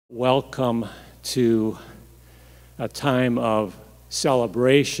Welcome to a time of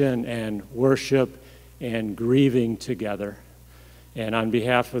celebration and worship and grieving together. And on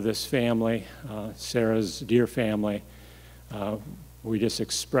behalf of this family, Sarah's dear family, we just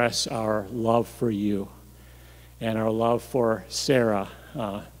express our love for you and our love for Sarah.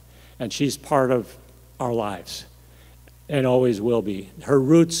 And she's part of our lives and always will be. Her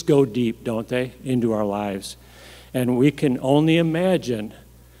roots go deep, don't they, into our lives. And we can only imagine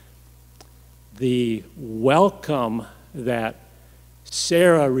the welcome that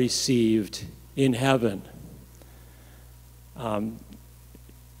Sarah received in heaven.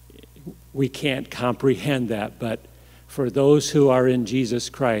 We can't comprehend that, but for those who are in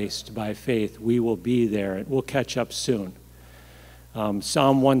Jesus Christ by faith, we will be there, and we'll catch up soon.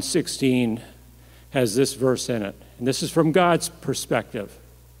 Psalm 116 has this verse in it, and this is from God's perspective.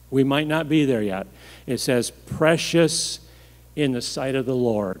 We might not be there yet. It says, "Precious in the sight of the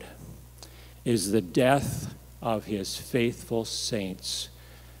Lord is the death of his faithful saints."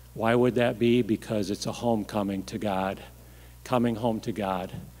 Why would that be? Because it's a homecoming to God, coming home to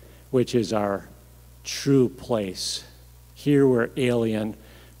God, which is our true place. Here we're alien,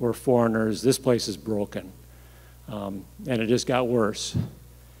 we're foreigners, this place is broken. And it just got worse.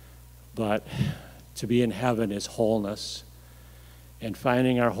 But to be in heaven is wholeness. And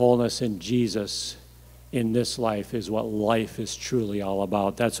finding our wholeness in Jesus in this life is what life is truly all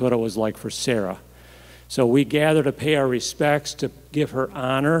about. That's what it was like for Sarah. So we gather to pay our respects, to give her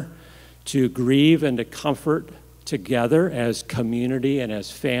honor, to grieve and to comfort together as community and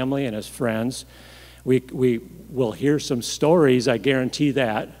as family and as friends. We will hear some stories, I guarantee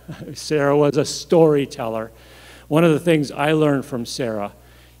that. Sarah was a storyteller. One of the things I learned from Sarah,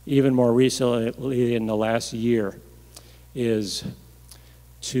 even more recently in the last year, is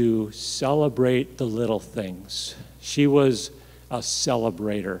to celebrate the little things. She was a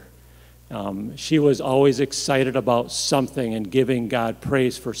celebrator. She was always excited about something and giving God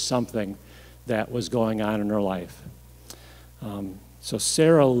praise for something that was going on in her life. So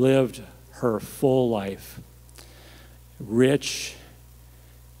Sarah lived her full life, rich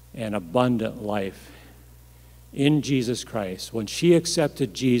and abundant life in Jesus Christ. When she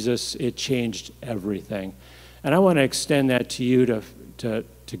accepted Jesus, it changed everything. And I want to extend that to you to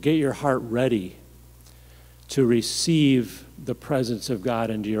get your heart ready to receive the presence of God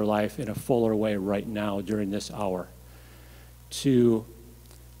into your life in a fuller way right now during this hour. To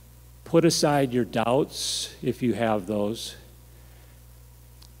put aside your doubts, if you have those.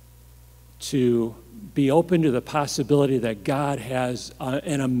 To be open to the possibility that God has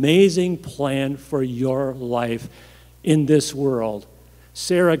an amazing plan for your life in this world.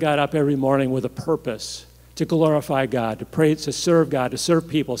 Sarah got up every morning with a purpose to glorify God, to pray, to serve God, to serve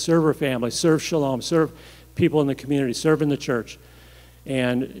people, serve her family, serve Shalom, serve people in the community, serve in the church.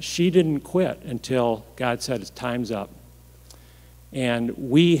 And she didn't quit until God said, time's up. And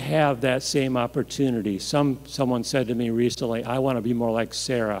we have that same opportunity. Someone said to me recently, I want to be more like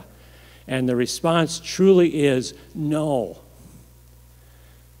Sarah. And the response truly is no.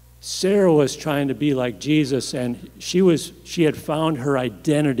 Sarah was trying to be like Jesus, and she had found her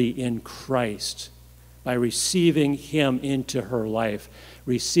identity in Christ by receiving him into her life,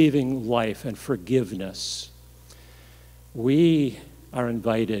 receiving life and forgiveness. We are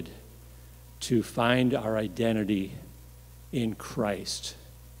invited to find our identity in Christ,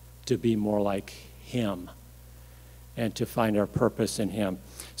 to be more like him, and to find our purpose in him.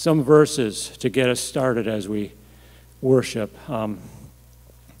 Some verses to get us started as we worship.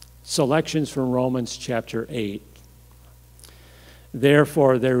 Selections from Romans chapter 8.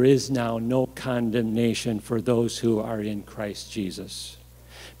 Therefore, there is now no condemnation for those who are in Christ Jesus.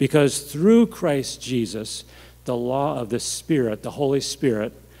 Because through Christ Jesus, the law of the Spirit, the Holy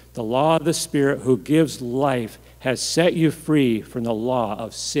Spirit, the law of the Spirit who gives life, has set you free from the law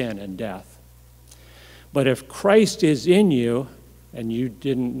of sin and death. But if Christ is in you, and you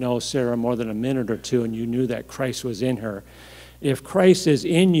didn't know Sarah more than a minute or two, and you knew that Christ was in her, if Christ is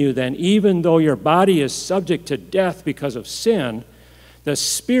in you, then even though your body is subject to death because of sin, the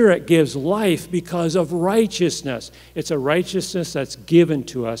Spirit gives life because of righteousness. It's a righteousness that's given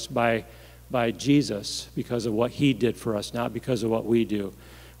to us by Jesus because of what he did for us, not because of what we do.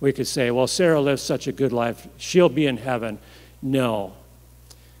 We could say, well, Sarah lives such a good life, she'll be in heaven. No,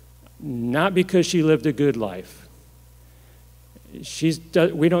 not because she lived a good life.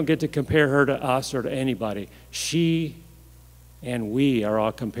 We don't get to compare her to us or to anybody. She and we are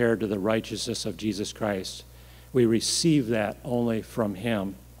all compared to the righteousness of Jesus Christ. We receive that only from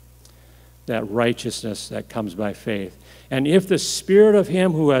him, that righteousness that comes by faith. And if the Spirit of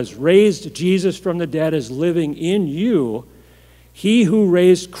him who has raised Jesus from the dead is living in you, He who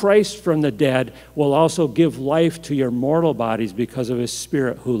raised Christ from the dead will also give life to your mortal bodies because of his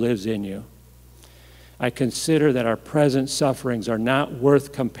Spirit who lives in you. I consider that our present sufferings are not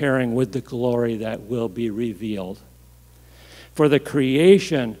worth comparing with the glory that will be revealed. For the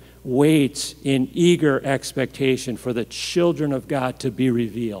creation waits in eager expectation for the children of God to be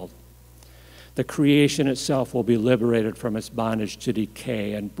revealed. The creation itself will be liberated from its bondage to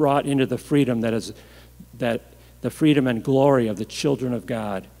decay and brought into the freedom the freedom and glory of the children of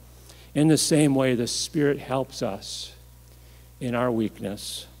God. In the same way, the Spirit helps us in our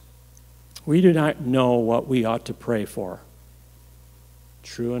weakness. We do not know what we ought to pray for.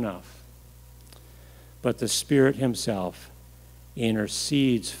 True enough. But the Spirit himself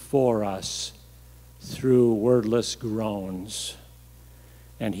intercedes for us through wordless groans.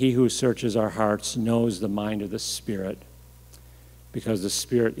 And he who searches our hearts knows the mind of the Spirit, because the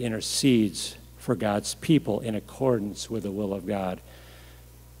Spirit intercedes for God's people in accordance with the will of God.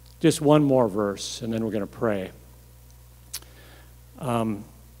 Just one more verse, and then we're going to pray.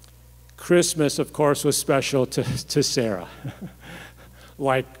 Christmas, of course, was special to Sarah.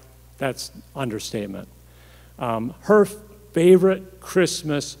 Like, that's understatement. Her favorite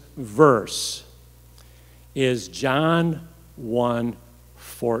Christmas verse is John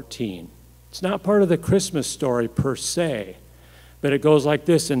 1:14. It's not part of the Christmas story per se, but it goes like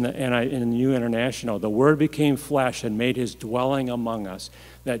this in the New International. The Word became flesh and made his dwelling among us.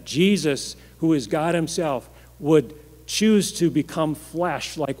 That Jesus, who is God himself, would choose to become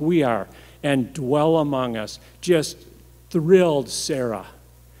flesh like we are and dwell among us. Just thrilled Sarah.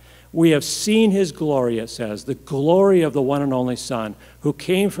 We have seen his glory, it says, the glory of the one and only Son, who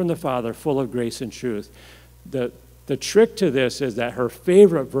came from the Father, full of grace and truth. The trick to this is that her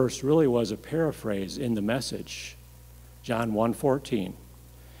favorite verse really was a paraphrase in the Message. John 1:14.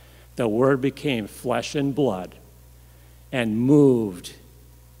 The Word became flesh and blood and moved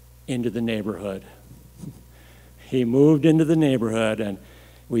into the neighborhood. He moved into the neighborhood, and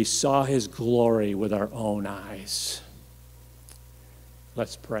we saw his glory with our own eyes.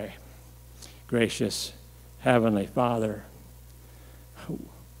 Let's pray. Gracious Heavenly Father,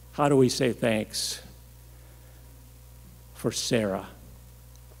 how do we say thanks for Sarah?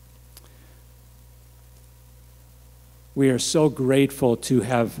 We are so grateful to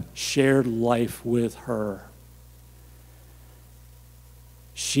have shared life with her.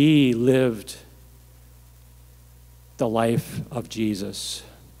 She lived the life of Jesus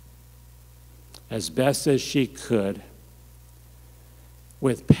as best as she could,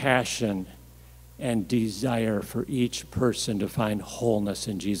 with passion and desire for each person to find wholeness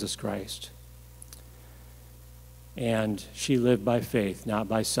in Jesus Christ. And she lived by faith, not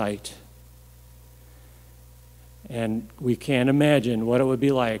by sight. And we can't imagine what it would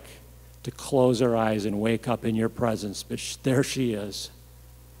be like to close our eyes and wake up in your presence, but there she is.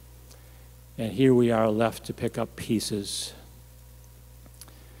 And here we are left to pick up pieces.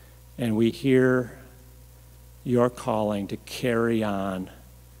 And we hear your calling to carry on,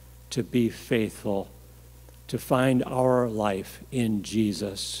 to be faithful, to find our life in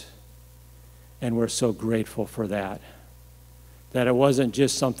Jesus. And we're so grateful for that. That it wasn't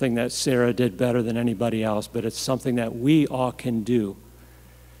just something that Sarah did better than anybody else, but it's something that we all can do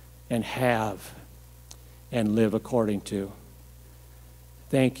and have and live according to.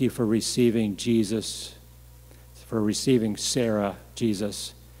 Thank you for receiving Jesus, for receiving Sarah,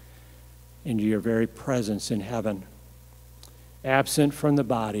 Jesus, into your very presence in heaven. Absent from the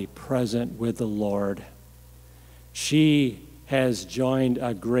body, present with the Lord. She has joined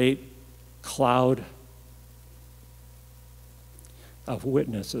a great cloud of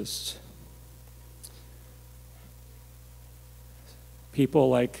witnesses. People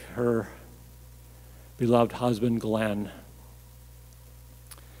like her beloved husband, Glen,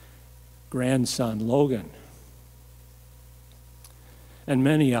 grandson, Logan, and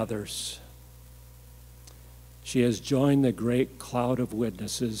many others. She has joined the great cloud of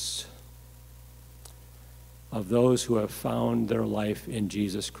witnesses of those who have found their life in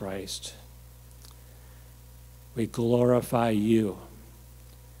Jesus Christ. We glorify you.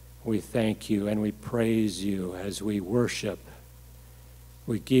 We thank you and we praise you as we worship.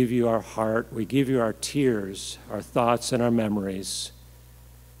 We give you our heart. We give you our tears, our thoughts, and our memories.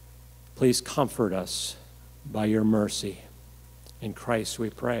 Please comfort us by your mercy. In Christ we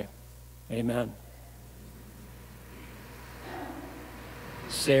pray. Amen.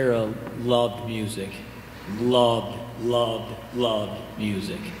 Sarah loved music. Loved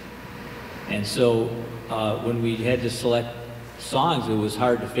music. And so when we had to select songs, it was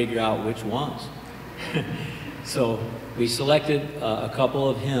hard to figure out which ones. So we selected a couple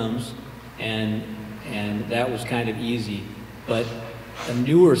of hymns, and that was kind of easy. But a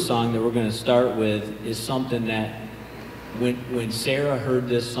newer song that we're going to start with is something that when Sarah heard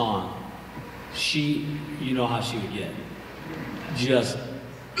this song, you know how she would get. Just,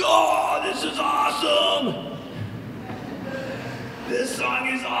 oh, this is awesome! This song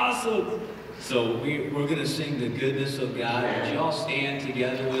is awesome! So we're going to sing The Goodness of God. Would you all stand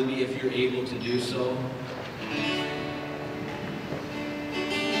together with me if you're able to do so?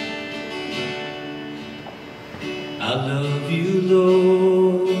 I love you,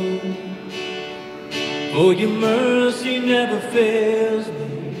 Lord, for your mercy never fails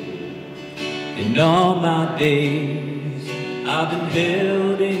me. In all my days, I've been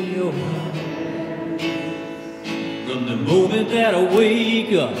held in your hand. From the moment that I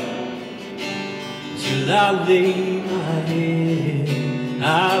wake up till I lay my head,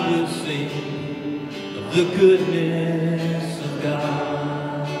 I will sing of the goodness of God.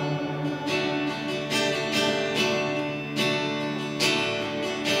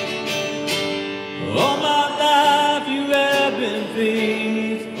 All my life you have been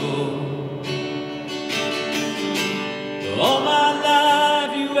faithful. All my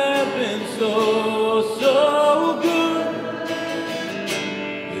life you have been so, so good.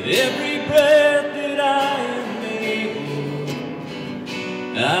 With every breath that I am able,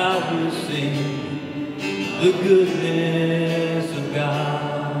 I will sing the goodness of God.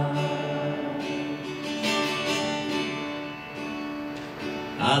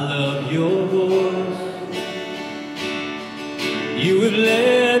 I love your voice. You have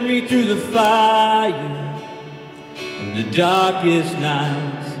led me through the fire and the darkest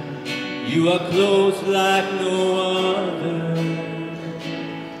nights. You are close like no other.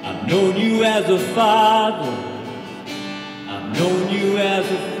 I've known you as a father, I've known you as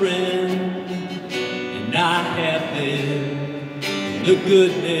a friend, and I have lived in the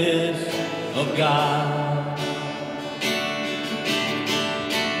goodness of God.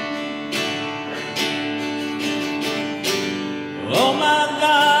 All my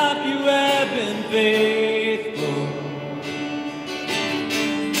life you have been faithful.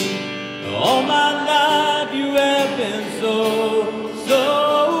 All my life you have been so,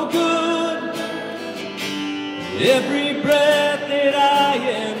 so good. Every breath that I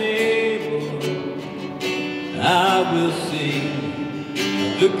am able, I will sing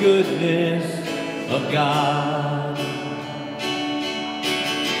the goodness of God.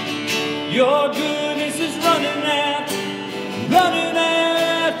 Your goodness is running after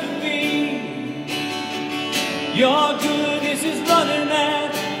me. Your goodness is running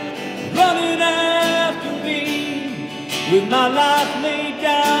after me. With my life laid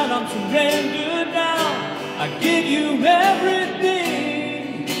down, I'm surrendered now. I give you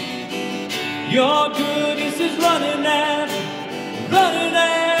everything. Your goodness is running after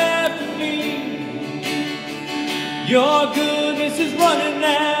me. Your goodness is running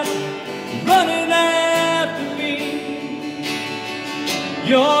after me.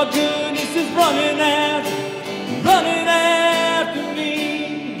 Your goodness is running after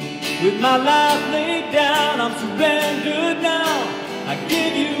me. With my life laid down, I'm surrendered now. I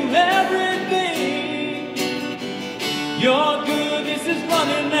give you everything. Your goodness is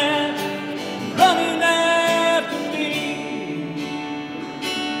running after me.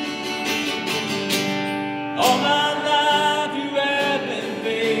 All my life you have been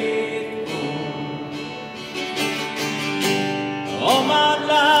faithful. All my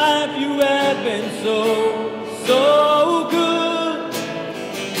life you have been so, so good.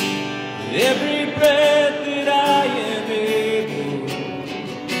 With every breath that I am able,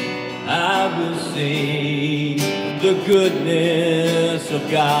 I will sing the goodness of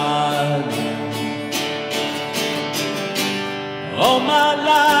God. All my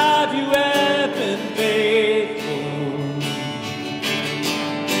life you have been faithful.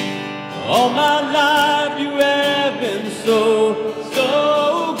 All my life you have been so,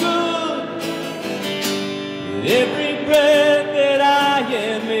 so good. With every breath that I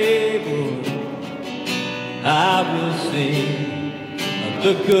am able, I will sing of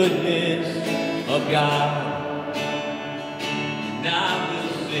the goodness of God. And I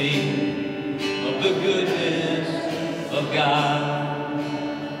will sing of the goodness of God.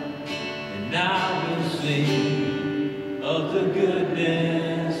 And I will sing of the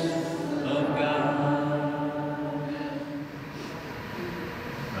goodness of God.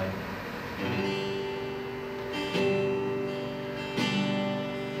 Right.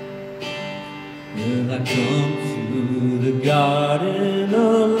 Will I come to the garden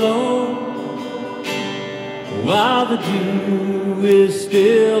alone, while the dew is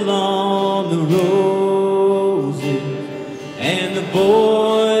still on the roses, and the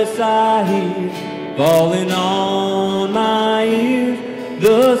voice I hear falling on my ears,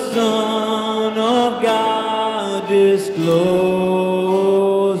 the Son of God discloses.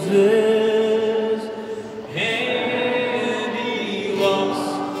 And he walks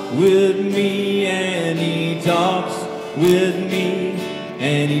with me, and he talks with me,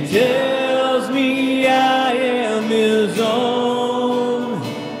 and he tells me I am his own.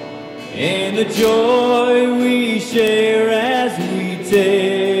 And the joy we share as we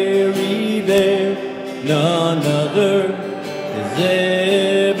tarry there, none other has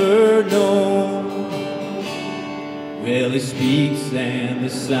ever known. Well, he speaks, and the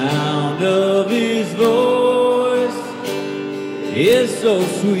sound of his voice is so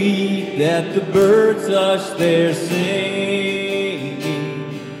sweet that the birds hush their singing,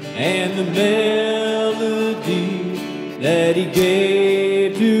 and the melody that he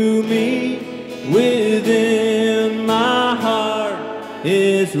gave to me within my heart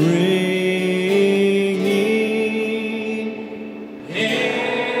is ringing.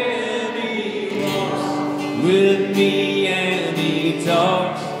 And he walks with me, and he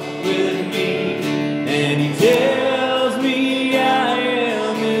talks with me, and he tells me I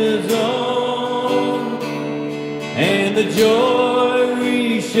am his own. And the joy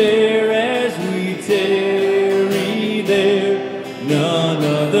we share as we tarry there, none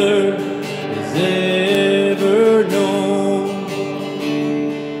other has ever known.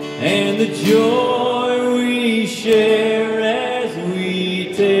 And the joy we share as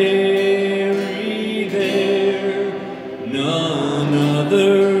we tarry there, none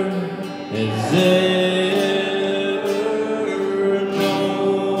other has ever known.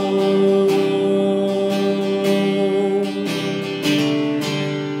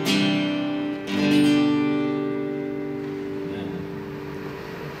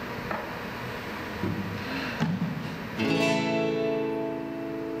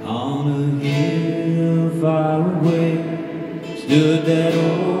 On a hill far away stood that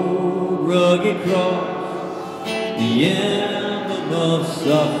old rugged cross, the emblem of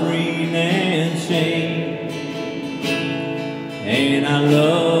suffering and shame. And I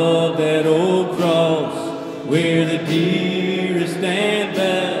love that old cross where the dearest and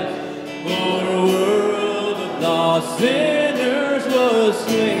best for a world of lost sinners was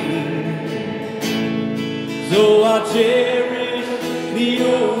slain. So I'll cherish the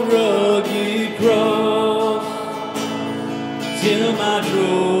old rugged cross till my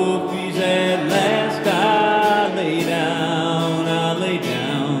trophies at last I lay down, I lay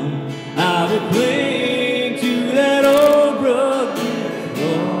down. I will cling to that old rugged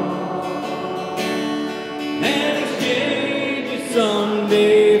cross and exchange it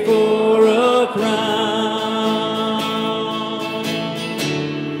someday for a crown.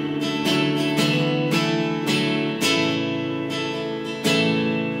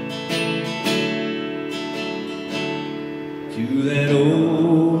 To that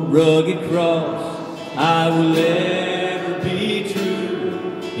old rugged cross I will ever be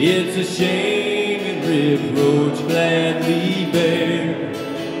true. It's a shame and reproach gladly bear.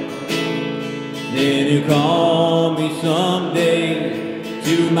 Then you call me someday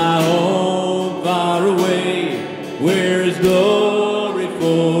to my home far away, where his glory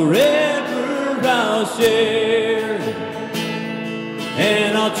forever I'll share.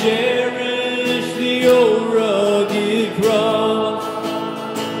 And I'll cherish the old rugged cross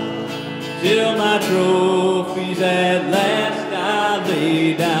till my trophies at last I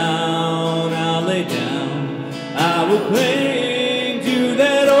lay down, I lay down. I will cling to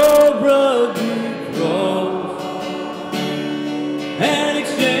that old rugged cross and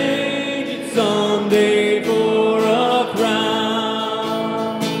exchange it someday for a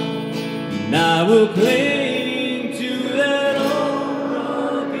crown. And I will cling to that old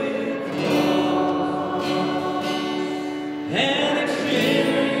rugged cross and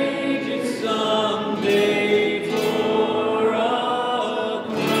exchange it someday for a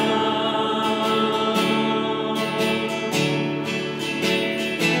crown.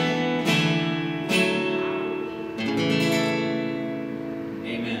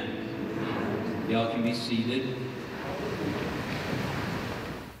 Amen. Y'all can be seated.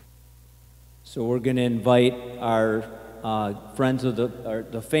 So we're going to invite our friends of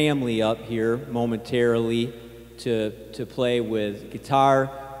the family up here momentarily to play with guitar,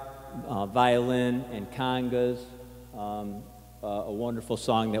 violin, and congas, a wonderful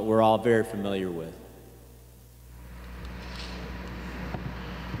song that we're all very familiar with.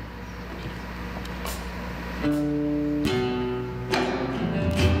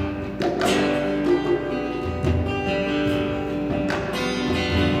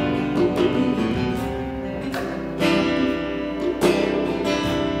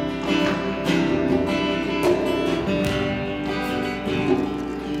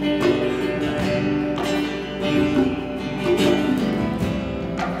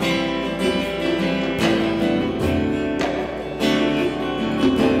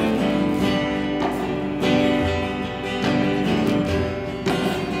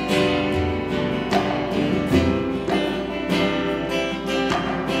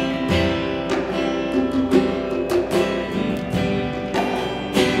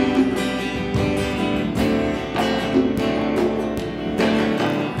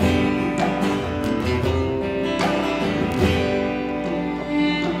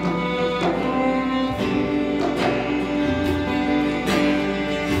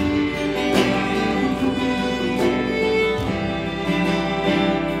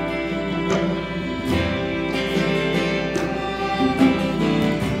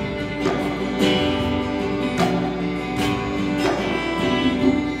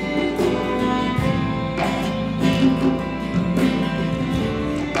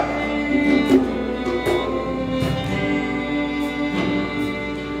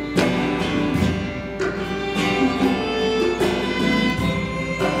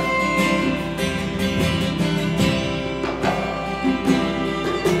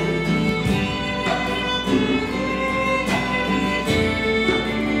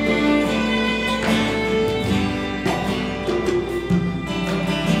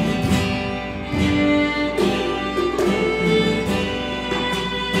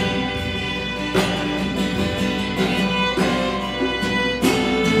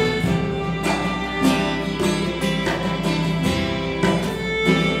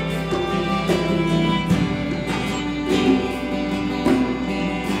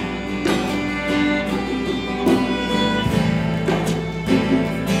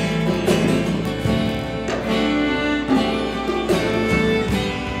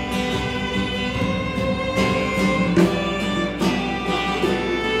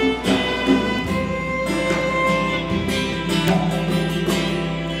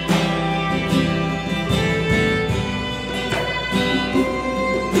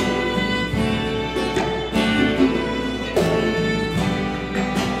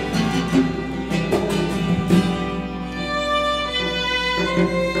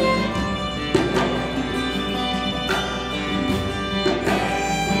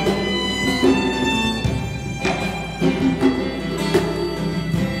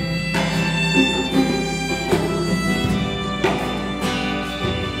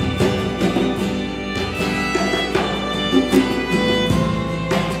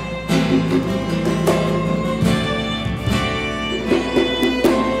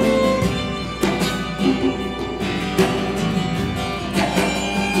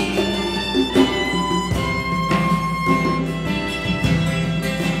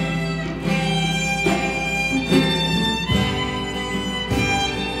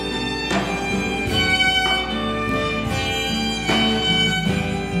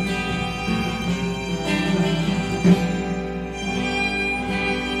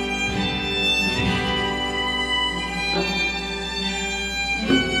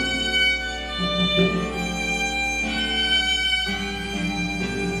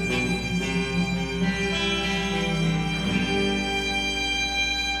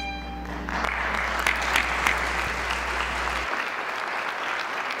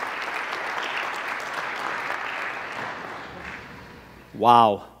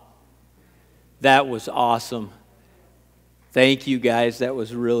 Wow. That was awesome. Thank you, guys. That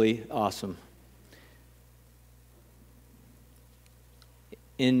was really awesome.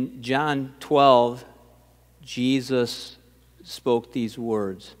 In John 12, Jesus spoke these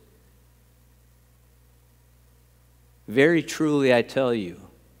words. Very truly I tell you,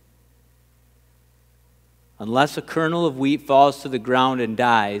 unless a kernel of wheat falls to the ground and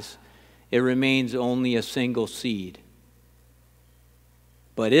dies, it remains only a single seed.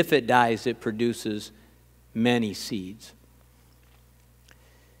 But if it dies, it produces many seeds.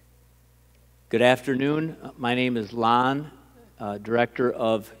 Good afternoon. My name is Lon, director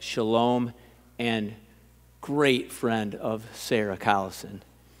of Shalom and great friend of Sara Collison.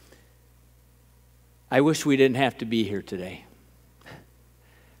 I wish we didn't have to be here today.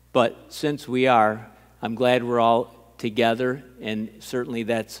 But since we are, I'm glad we're all together, and certainly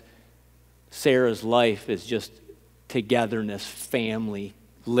that's Sarah's life is just togetherness, family,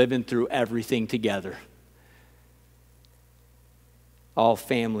 living through everything together. All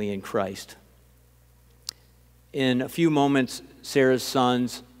family in Christ. In a few moments, Sarah's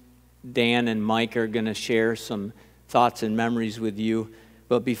sons, Dan and Mike, are going to share some thoughts and memories with you.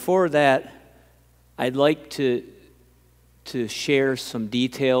 But before that, I'd like to share some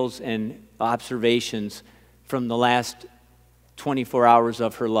details and observations from the last 24 hours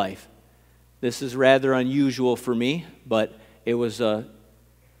of her life. This is rather unusual for me, but it was a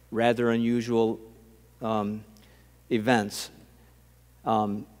rather unusual events.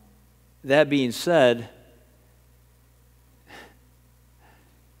 That being said,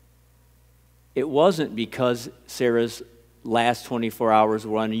 it wasn't because Sarah's last 24 hours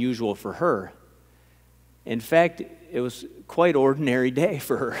were unusual for her. In fact, it was quite an ordinary day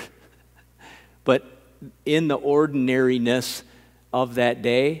for her. But in the ordinariness of that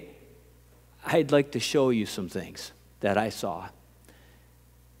day, I'd like to show you some things that I saw.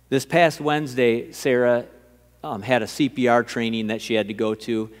 This past Wednesday, Sarah had a CPR training that she had to go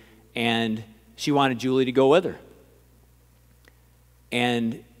to, and she wanted Julie to go with her.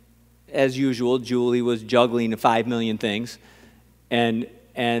 And as usual, Julie was juggling 5 million things, and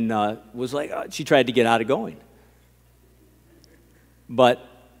was like, she tried to get out of going. But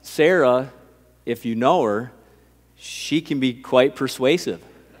Sarah, if you know her, she can be quite persuasive.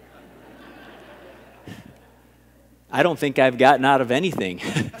 I don't think I've gotten out of anything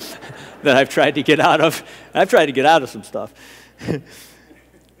that I've tried to get out of. I've tried to get out of some stuff.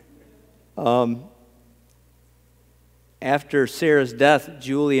 After Sarah's death,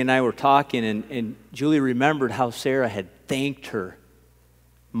 Julie and I were talking, and Julie remembered how Sarah had thanked her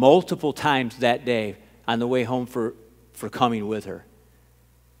multiple times that day on the way home for coming with her.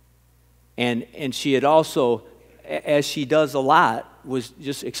 And she had also, as she does a lot, was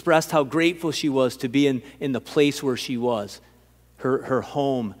just expressed how grateful she was to be in the place where she was, her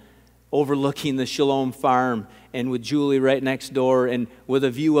home, overlooking the Shalom farm, and with Julie right next door, and with a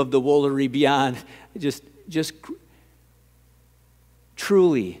view of the Woolery beyond. Just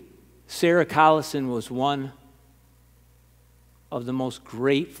truly, Sara Collison was one of the most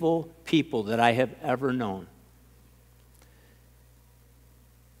grateful people that I have ever known.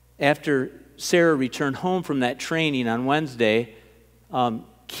 After Sarah returned home from that training on Wednesday,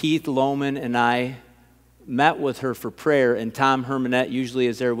 Keith Lohman and I met with her for prayer, and Tom Hermanette usually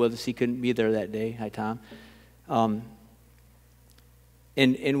is there with us. He couldn't be there that day. Hi, Tom.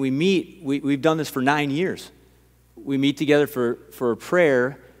 And we meet. We've done this for 9 years. We meet together for a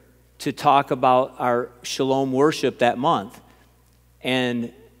prayer to talk about our Shalom worship that month.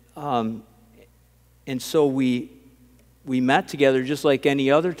 And so we met together just like any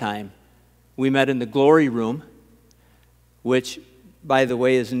other time. We met in the glory room, which, by the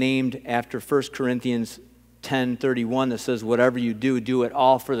way, is named after 1 Corinthians 10:31 that says, whatever you do, do it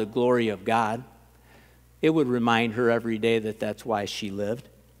all for the glory of God. It would remind her every day that that's why she lived.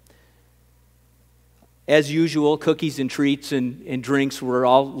 As usual, cookies and treats and drinks were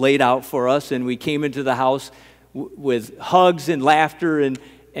all laid out for us, and we came into the house with hugs and laughter and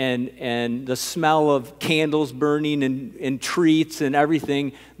the smell of candles burning and treats and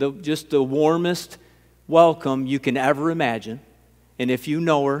everything, just the warmest welcome you can ever imagine. And if you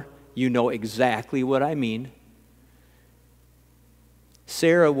know her, you know exactly what I mean.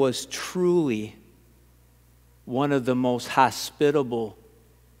 Sarah was truly one of the most hospitable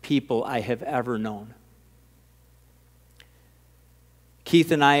people I have ever known.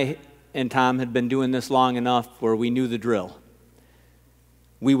 Keith and I and Tom had been doing this long enough where we knew the drill.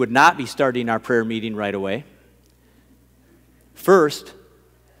 We would not be starting our prayer meeting right away. First,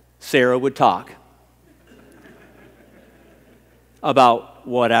 Sarah would talk about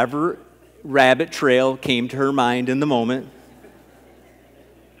whatever rabbit trail came to her mind in the moment.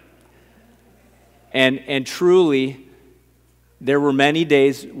 And truly, there were many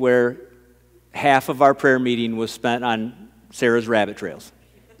days where half of our prayer meeting was spent on Sarah's rabbit trails.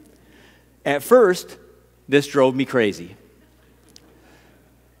 At first, this drove me crazy.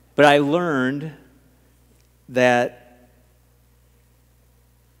 But I learned that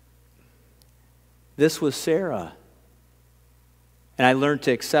this was Sarah. And I learned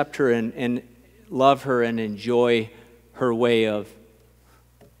to accept her and love her and enjoy her way of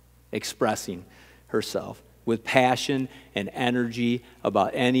expressing herself with passion and energy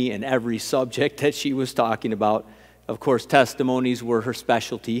about any and every subject that she was talking about. Of course, testimonies were her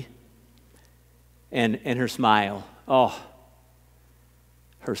specialty. And her smile. Oh,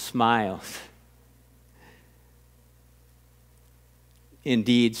 her smile.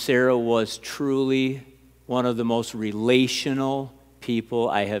 Indeed, Sarah was truly one of the most relational people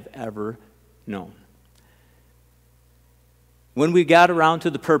I have ever known. When we got around to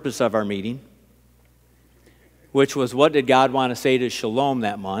the purpose of our meeting, which was what did God want to say to Shalom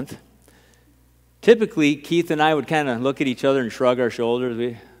that month, typically Keith and I would kind of look at each other and shrug our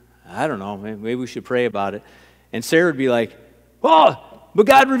shoulders. I don't know, maybe we should pray about it. And Sarah would be like, oh, but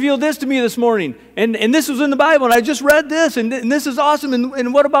God revealed this to me this morning, and this was in the Bible, and I just read this, and this is awesome,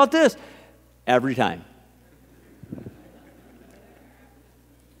 and what about this? Every time.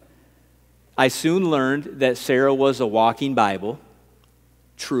 I soon learned that Sarah was a walking Bible,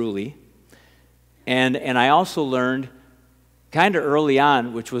 truly. And I also learned kind of early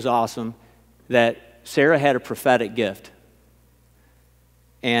on, which was awesome, that Sarah had a prophetic gift.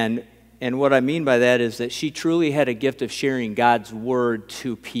 And what I mean by that is that she truly had a gift of sharing God's word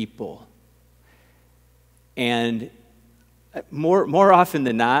to people. And more often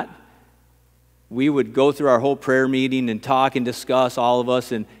than not, we would go through our whole prayer meeting and talk and discuss, all of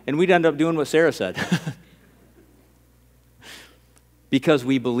us, and we'd end up doing what Sarah said. Because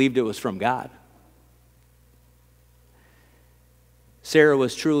we believed it was from God. Sarah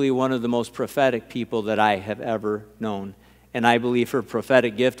was truly one of the most prophetic people that I have ever known. And I believe her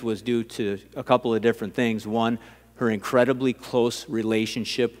prophetic gift was due to a couple of different things. One, her incredibly close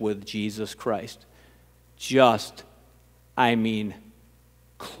relationship with Jesus Christ.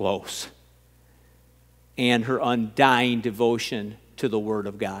 Close. And her undying devotion to the Word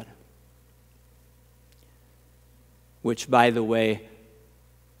of God. Which, by the way,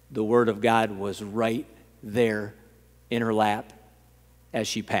 the Word of God was right there in her lap as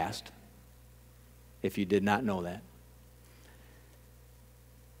she passed, if you did not know that.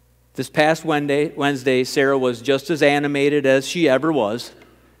 This past Wednesday, Sarah was just as animated as she ever was,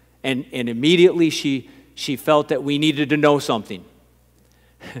 and immediately she felt that we needed to know something.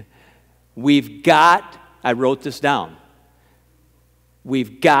 I wrote this down.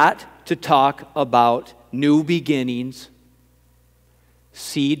 We've got to talk about new beginnings,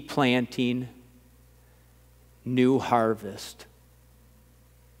 seed planting, new harvest.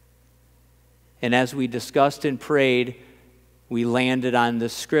 And as we discussed and prayed, we landed on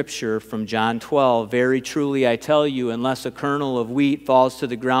this scripture from John 12. Very truly I tell you, unless a kernel of wheat falls to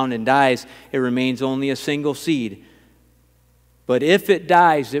the ground and dies, it remains only a single seed. But if it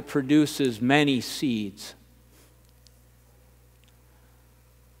dies, it produces many seeds.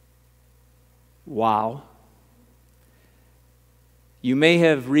 Wow. You may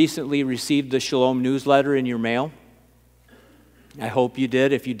have recently received the Shalom newsletter in your mail. I hope you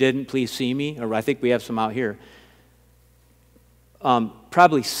did. If you didn't, please see me, or I think we have some out here.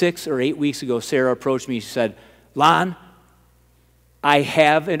 Probably 6 or 8 weeks ago, Sarah approached me. She said, Lon, I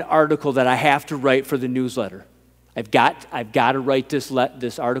have an article that I have to write for the newsletter. I've got to write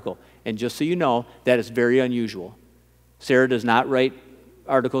this article. And just so you know, that is very unusual. Sarah does not write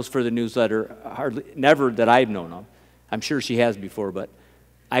articles for the newsletter, hardly, never that I've known of. I'm sure she has before, but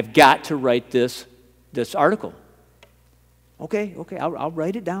I've got to write this article. Okay, I'll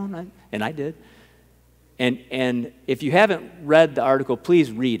write it down. And I did. And if you haven't read the article,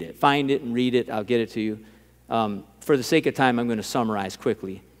 please read it. Find it and read it. I'll get it to you. For the sake of time, I'm going to summarize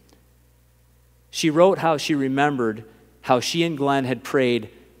quickly. She wrote how she remembered how she and Glen had prayed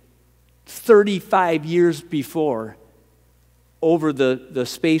 35 years before over the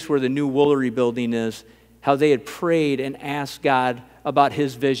space where the new Woolery building is, how they had prayed and asked God about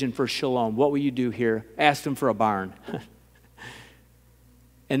his vision for Shalom. What will you do here? Asked him for a barn.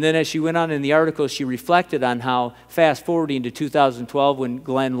 And then as she went on in the article, she reflected on how, fast forwarding to 2012 when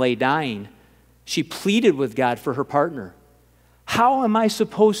Glen lay dying, she pleaded with God for her partner. How am I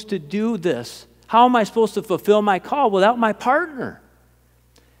supposed to do this? How am I supposed to fulfill my call without my partner?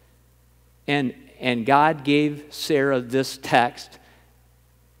 And God gave Sarah this text,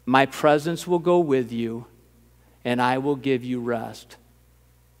 my presence will go with you, and I will give you rest.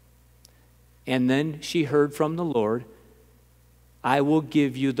 And then she heard from the Lord, I will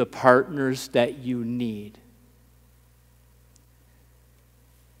give you the partners that you need.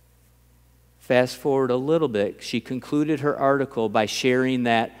 Fast forward a little bit, she concluded her article by sharing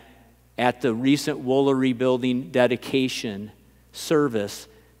that at the recent Woolery building dedication service,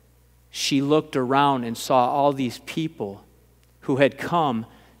 she looked around and saw all these people who had come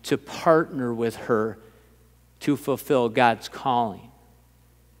to partner with her to fulfill God's calling.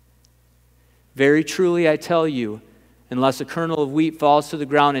 Very truly, I tell you, unless a kernel of wheat falls to the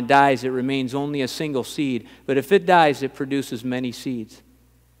ground and dies, it remains only a single seed. But if it dies, it produces many seeds.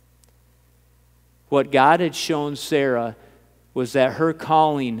 What God had shown Sara was that her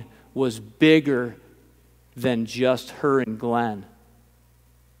calling was bigger than just her and Glen.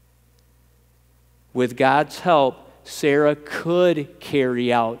 With God's help, Sara could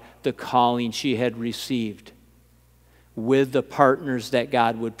carry out the calling she had received with the partners that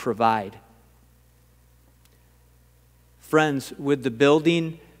God would provide. Friends, with the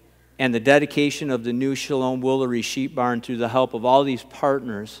building and the dedication of the new Shalom Woolery sheep barn through the help of all these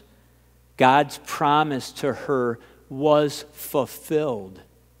partners, God's promise to her was fulfilled.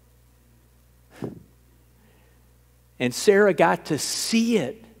 And Sara got to see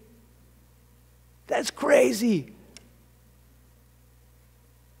it. That's crazy.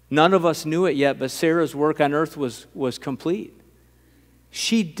 None of us knew it yet, but Sara's work on earth was complete.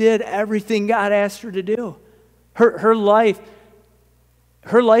 She did everything God asked her to do. Her life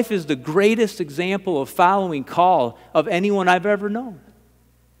is the greatest example of following call of anyone I've ever known.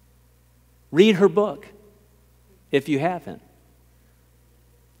 Read her book if you haven't.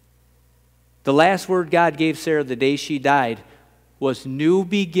 The last word God gave Sara the day she died was new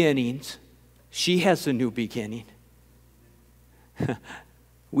beginnings. She has a new beginning.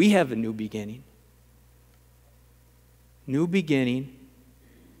 We have a new beginning. New beginning,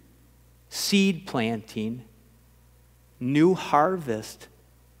 seed planting, new harvest.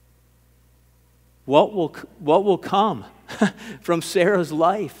 What will come from Sara's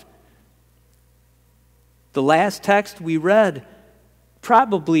life? The last text we read,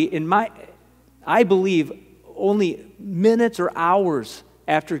 probably I believe only minutes or hours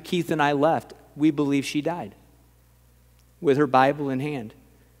after Keith and I left, we believe she died with her Bible in hand.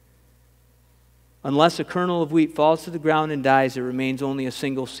 Unless a kernel of wheat falls to the ground and dies, it remains only a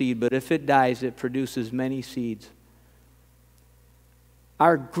single seed, but if it dies, it produces many seeds.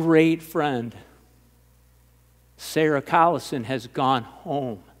 Our great friend, Sara Collison, has gone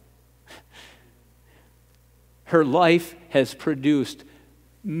home. Her life has produced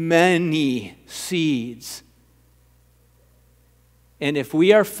many seeds. And if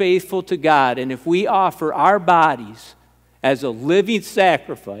we are faithful to God, and if we offer our bodies as a living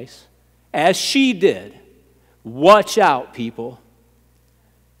sacrifice, as she did, watch out, people,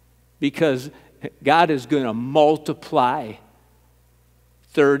 because God is going to multiply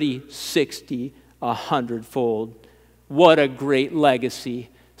 30, 60, 100-fold. What a great legacy.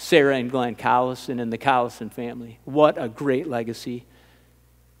 Sara and Glen Collison and the Collison family. What a great legacy.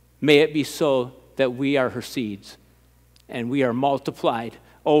 May it be so that we are her seeds and we are multiplied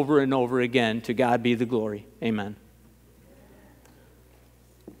over and over again. To God be the glory. Amen.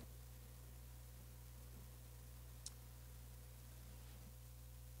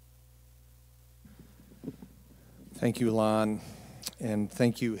 Thank you, Lon, and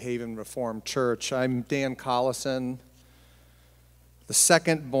thank you, Haven Reformed Church. I'm Dan Collison, the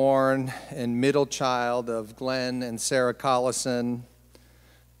second born and middle child of Glen and Sara Collison.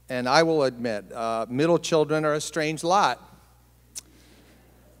 And I will admit, middle children are a strange lot.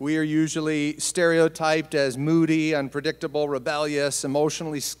 We are usually stereotyped as moody, unpredictable, rebellious,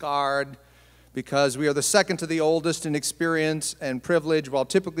 emotionally scarred, because we are the second to the oldest in experience and privilege, while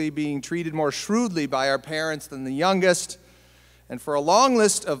typically being treated more shrewdly by our parents than the youngest. And for a long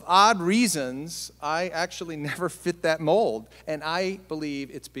list of odd reasons, I actually never fit that mold. And I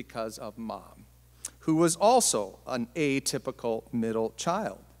believe it's because of Mom, who was also an atypical middle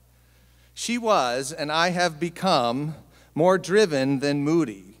child. She was, and I have become, more driven than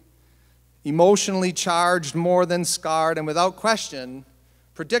moody, emotionally charged more than scarred, and without question,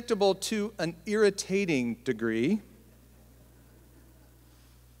 predictable to an irritating degree.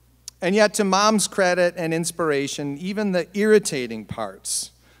 And yet, to Mom's credit and inspiration, even the irritating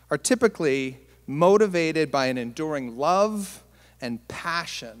parts are typically motivated by an enduring love and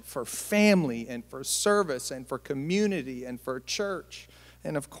passion for family and for service and for community and for church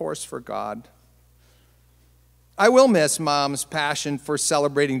and, of course, for God. I will miss Mom's passion for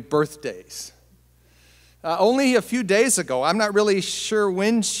celebrating birthdays. Only a few days ago, I'm not really sure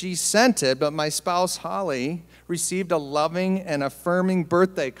when she sent it, but my spouse, Holly, received a loving and affirming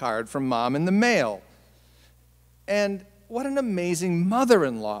birthday card from Mom in the mail. And what an amazing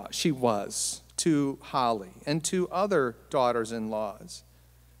mother-in-law she was to Holly and to other daughters-in-laws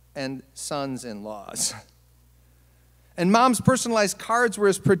and sons-in-laws. And Mom's personalized cards were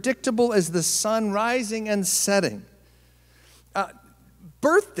as predictable as the sun rising and setting.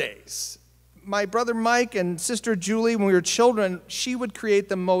 Birthdays. My brother Mike and sister Julie, when we were children, she would create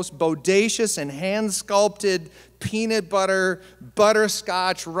the most bodacious and hand-sculpted peanut butter,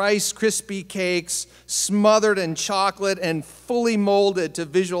 butterscotch, Rice Krispie cakes, smothered in chocolate and fully molded to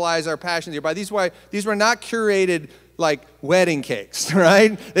visualize our passion. These were not curated like wedding cakes,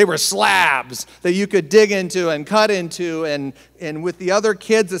 right? They were slabs that you could dig into and cut into, and with the other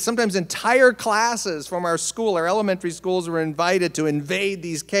kids, sometimes entire classes from our school, our elementary schools, were invited to invade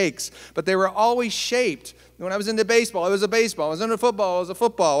these cakes, but they were always shaped. When I was into baseball, it was a baseball. When I was into football, it was a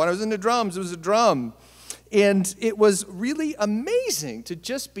football. When I was into drums, it was a drum. And it was really amazing to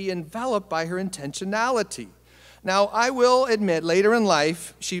just be enveloped by her intentionality. Now, I will admit, later in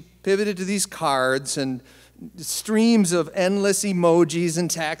life, she pivoted to these cards and streams of endless emojis and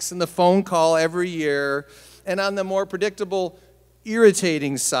texts and the phone call every year. And on the more predictable,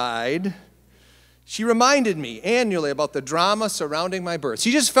 irritating side, she reminded me annually about the drama surrounding my birth.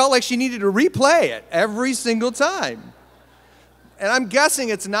 She just felt like she needed to replay it every single time. And I'm guessing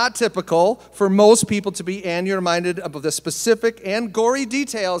it's not typical for most people to be annually reminded of the specific and gory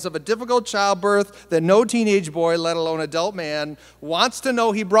details of a difficult childbirth that no teenage boy, let alone adult man, wants to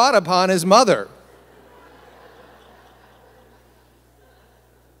know he brought upon his mother.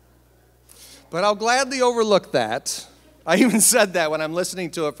 But I'll gladly overlook that. I even said that when I'm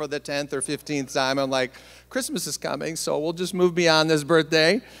listening to it for the 10th or 15th time. I'm like, Christmas is coming, so we'll just move beyond this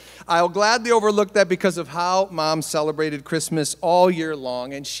birthday. I'll gladly overlook that because of how Mom celebrated Christmas all year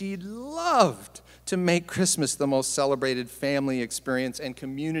long, and she loved to make Christmas the most celebrated family experience and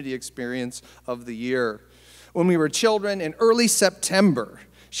community experience of the year. When we were children, in early September,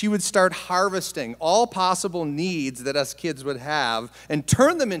 she would start harvesting all possible needs that us kids would have and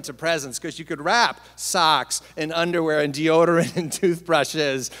turn them into presents, because you could wrap socks and underwear and deodorant and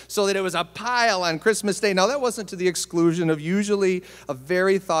toothbrushes so that it was a pile on Christmas Day. Now, that wasn't to the exclusion of usually a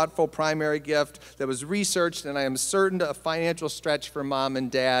very thoughtful primary gift that was researched, and I am certain a financial stretch for Mom and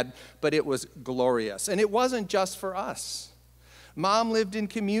Dad, but it was glorious. And it wasn't just for us. Mom lived in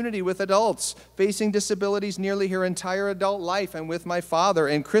community with adults facing disabilities nearly her entire adult life, and with my father,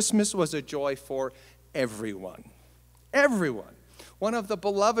 and Christmas was a joy for everyone. Everyone. One of the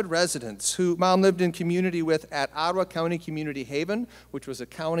beloved residents who Mom lived in community with at Ottawa County Community Haven, which was a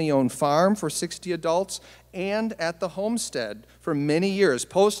county-owned farm for 60 adults, and at the Homestead for many years,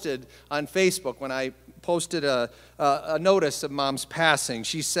 posted on Facebook when I posted a notice of Mom's passing.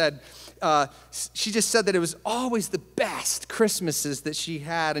 She said, she just said that it was always the best Christmases that she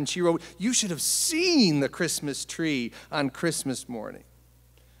had, and she wrote, "You should have seen the Christmas tree on Christmas morning."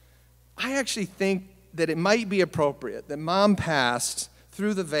 I actually think that it might be appropriate that Mom passed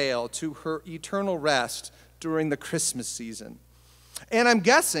through the veil to her eternal rest during the Christmas season. And I'm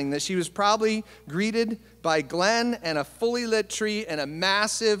guessing that she was probably greeted by Glen and a fully lit tree and a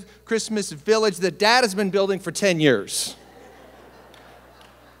massive Christmas village that Dad has been building for 10 years.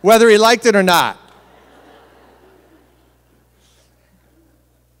 Whether he liked it or not.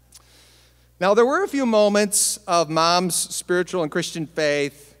 Now, there were a few moments of Mom's spiritual and Christian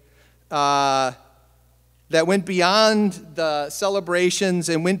faith that went beyond the celebrations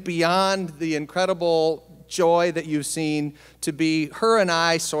and went beyond the incredible joy that you've seen to be her and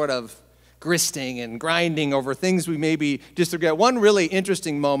I sort of gristing and grinding over things we maybe disagree. One really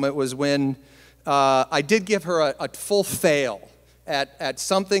interesting moment was when I did give her a full fail at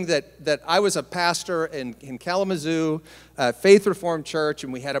something that I was a pastor in Kalamazoo, Faith Reformed Church,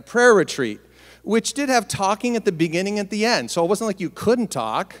 and we had a prayer retreat, which did have talking at the beginning and at the end. So it wasn't like you couldn't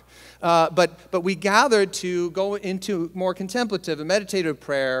talk, but we gathered to go into more contemplative and meditative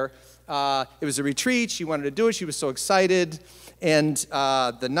prayer. It was a retreat. She wanted to do it. She was so excited. And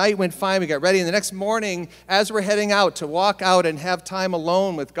the night went fine. We got ready. And the next morning, as we're heading out to walk out and have time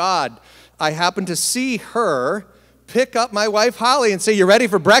alone with God, I happened to see her pick up my wife, Holly, and say, "You ready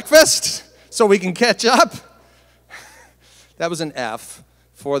for breakfast so we can catch up?" That was an F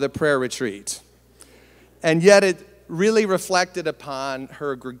for the prayer retreat. And yet it really reflected upon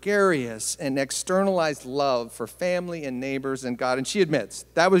her gregarious and externalized love for family and neighbors and God. And she admits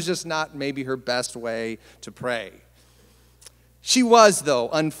that was just not maybe her best way to pray. She was, though,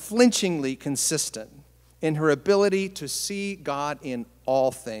 unflinchingly consistent in her ability to see God in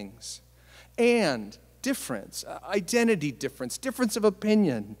all things. And difference, identity difference, difference of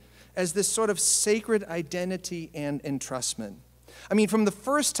opinion, as this sort of sacred identity and entrustment. I mean, from the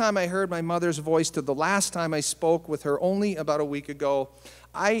first time I heard my mother's voice to the last time I spoke with her only about a week ago,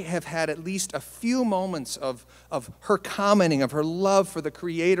 I have had at least a few moments of her commenting, of her love for the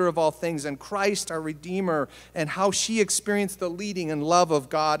Creator of all things and Christ, our Redeemer, and how she experienced the leading and love of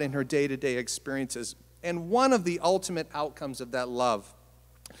God in her day-to-day experiences. And one of the ultimate outcomes of that love,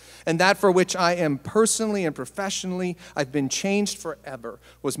 and that for which I am personally and professionally, I've been changed forever,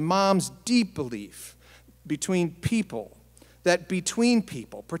 was Mom's deep belief that between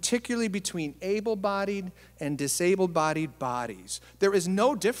people, particularly between able-bodied and disabled-bodied bodies, there is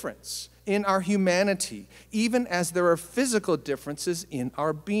no difference in our humanity, even as there are physical differences in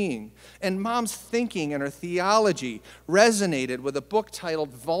our being. And Mom's thinking and her theology resonated with a book titled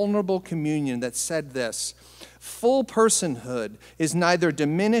Vulnerable Communion that said this: full personhood is neither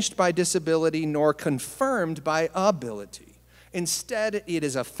diminished by disability nor confirmed by ability. Instead, it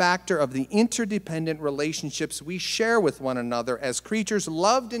is a factor of the interdependent relationships we share with one another as creatures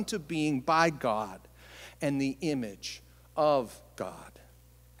loved into being by God and the image of God.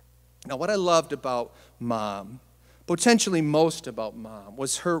 Now, what I loved about Mom, potentially most about Mom,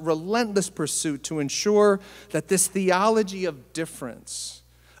 was her relentless pursuit to ensure that this theology of difference,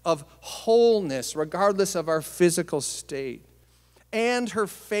 of wholeness, regardless of our physical state, and her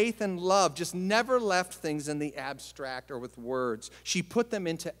faith and love just never left things in the abstract or with words. She put them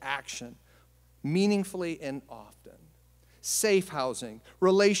into action, meaningfully and often. Safe housing,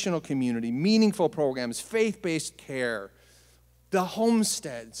 relational community, meaningful programs, faith-based care, the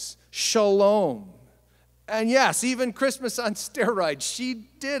homesteads, Shalom, and yes, even Christmas on steroids. She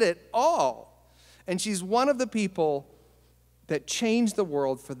did it all. And she's one of the people that changed the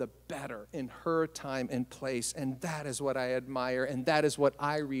world for the better in her time and place, and that is what I admire, and that is what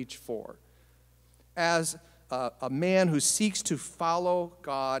I reach for. As a man who seeks to follow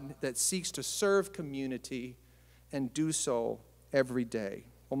God, that seeks to serve community, and do so every day.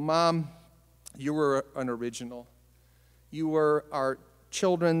 Well, Mom, you were an original. You were your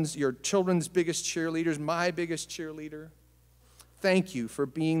children's biggest cheerleaders, my biggest cheerleader. Thank you for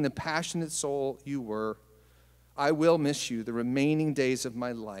being the passionate soul you were. I will miss you the remaining days of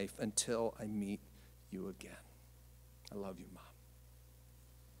my life until I meet you again. I love you, Mom.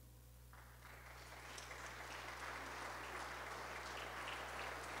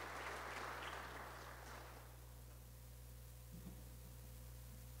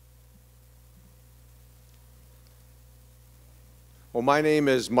 Well, my name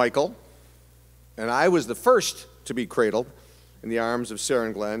is Michael, and I was the first to be cradled in the arms of Sarah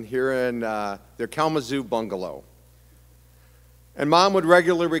and Glen here in their Kalamazoo bungalow. And Mom would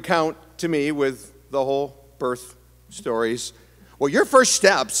regularly recount to me with the whole birth stories, well, your first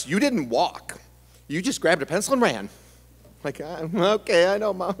steps, you didn't walk. You just grabbed a pencil and ran. Like, okay, I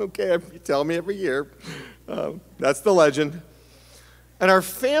know, Mom, okay, you tell me every year. That's the legend. And our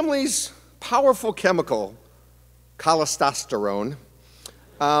family's powerful chemical, cholesterol,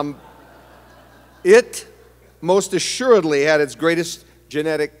 it most assuredly had its greatest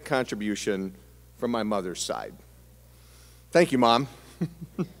genetic contribution from my mother's side. Thank you, Mom.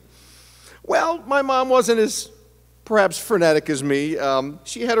 Well, my mom wasn't as perhaps frenetic as me.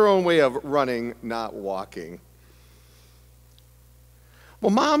 She had her own way of running, not walking.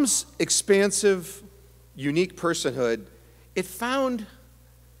 Well, Mom's expansive, unique personhood, it found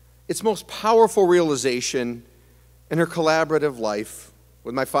its most powerful realization in her collaborative life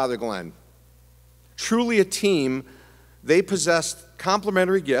with my father, Glen. Truly a team, they possessed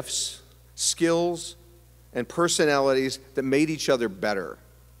complementary gifts, skills, and personalities that made each other better.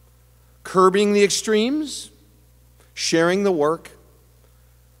 Curbing the extremes, sharing the work.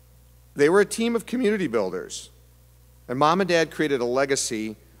 They were a team of community builders. And Mom and Dad created a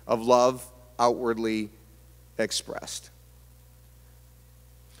legacy of love outwardly expressed.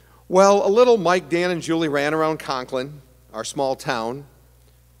 Well, a little Mike, Dan, and Julie ran around Conklin, our small town,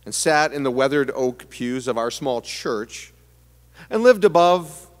 and sat in the weathered oak pews of our small church, and lived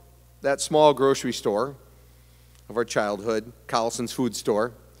above that small grocery store of our childhood, Collison's food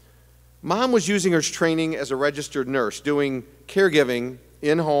store. Mom was using her training as a registered nurse, doing caregiving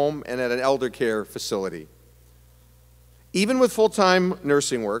in-home and at an elder care facility. Even with full-time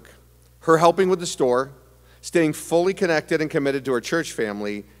nursing work, her helping with the store, staying fully connected and committed to her church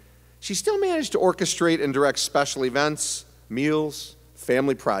family, she still managed to orchestrate and direct special events, meals,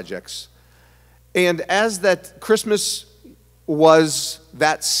 family projects. And as that Christmas was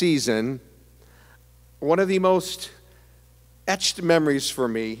that season, one of the most etched memories for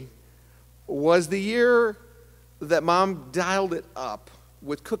me was the year that Mom dialed it up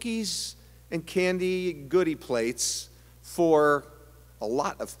with cookies and candy goodie plates for a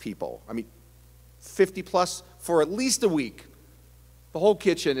lot of people. I mean, 50 plus for at least a week. The whole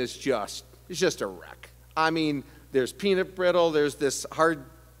kitchen is just a wreck. I mean, there's peanut brittle, there's this hard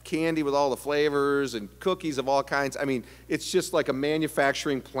candy with all the flavors and cookies of all kinds. I mean, it's just like a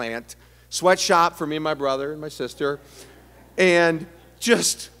manufacturing plant. Sweatshop for me and my brother and my sister. And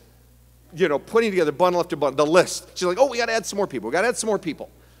just, you know, putting together bundle after bundle, the list. She's like, oh, we got to add some more people. We got to add some more people.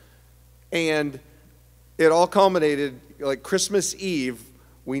 And it all culminated, like Christmas Eve,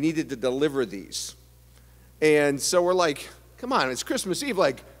 we needed to deliver these. And so we're like, come on, it's Christmas Eve.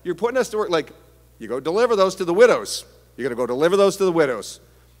 Like, you're putting us to work. Like, you go deliver those to the widows. You're going to go deliver those to the widows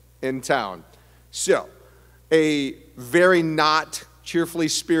in town. So, a very not cheerfully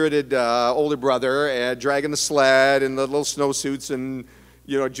spirited older brother dragging the sled and the little snowsuits and,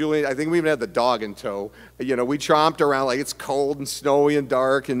 you know, Julie, I think we even had the dog in tow. You know, we chomped around like it's cold and snowy and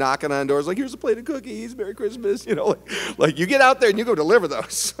dark and knocking on doors like, here's a plate of cookies, Merry Christmas, you know. Like you get out there and you go deliver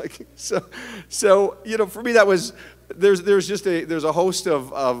those. Like, so you know, for me that was, there's a host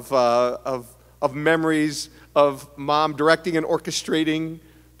of memories of Mom directing and orchestrating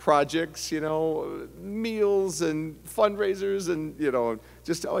projects, you know, meals and fundraisers, and, you know,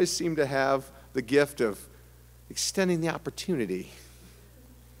 just always seemed to have the gift of extending the opportunity.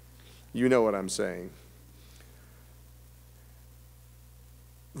 You know what I'm saying.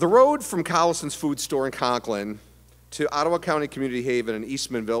 The road from Collison's food store in Conklin to Ottawa County Community Haven in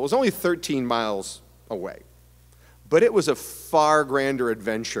Eastmanville was only 13 miles away. But it was a far grander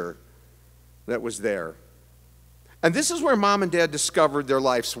adventure that was there. And this is where Mom and Dad discovered their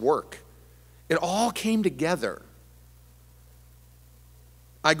life's work. It all came together.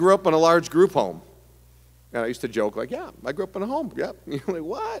 I grew up in a large group home. And I used to joke, like, yeah, I grew up in a home. Yeah. You're like,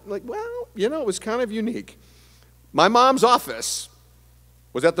 what? Like, well, you know, it was kind of unique. My mom's office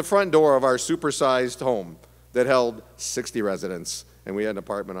was at the front door of our supersized home that held 60 residents, and we had an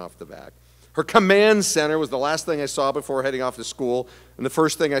apartment off the back. Her command center was the last thing I saw before heading off to school, and the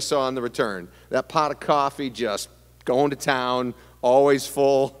first thing I saw on the return. That pot of coffee just going to town, always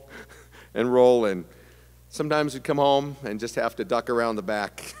full and rolling. Sometimes we'd come home and just have to duck around the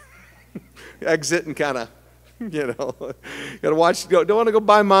back, exit and kind of, you know, gotta watch, don't want to go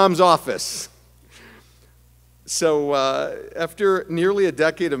by Mom's office. So after nearly a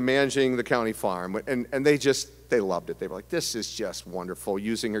decade of managing the county farm, and they loved it. They were like, this is just wonderful,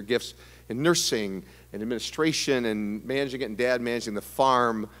 using her gifts in nursing and administration and managing it, and Dad managing the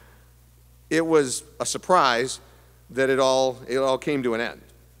farm. It was a surprise that it all came to an end.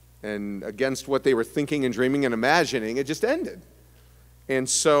 And against what they were thinking and dreaming and imagining, it just ended. And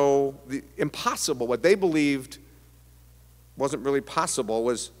so the impossible, what they believed wasn't really possible,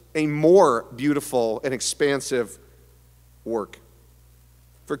 was a more beautiful and expansive work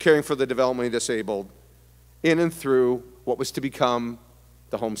for caring for the developmentally disabled in and through what was to become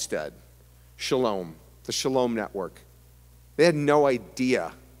the Homestead, Shalom, the Shalom Network. They had no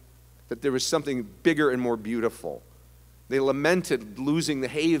idea that there was something bigger and more beautiful. They lamented losing the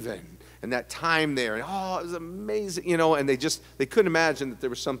haven and that time there, and oh, it was amazing, you know, and they couldn't imagine that there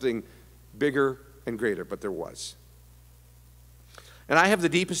was something bigger and greater, but there was. And I have the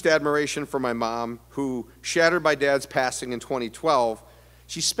deepest admiration for my mom, who, shattered by Dad's passing in 2012,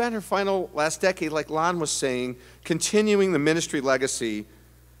 she spent her last decade, like Lon was saying, continuing the ministry legacy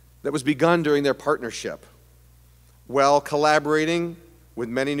that was begun during their partnership, while collaborating with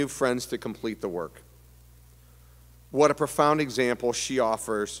many new friends to complete the work. What a profound example she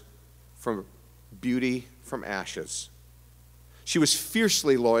offers from beauty from ashes. She was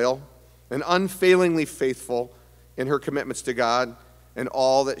fiercely loyal and unfailingly faithful in her commitments to God and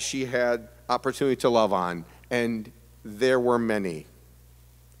all that she had opportunity to love on, and there were many.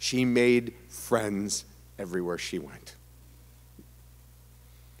 She made friends everywhere she went.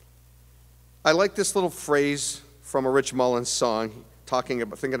 I like this little phrase from a Rich Mullins song, thinking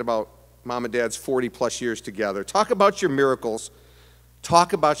about Mom and Dad's 40-plus years together. Talk about your miracles.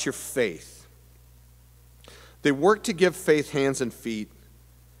 Talk about your faith. They worked to give faith hands and feet,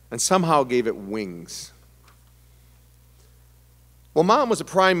 and somehow gave it wings. Well, Mom was a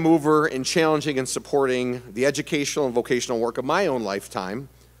prime mover in challenging and supporting the educational and vocational work of my own lifetime,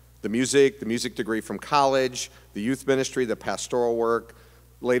 the music degree from college, the youth ministry, the pastoral work,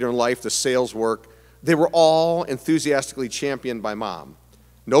 later in life, the sales work. They were all enthusiastically championed by Mom.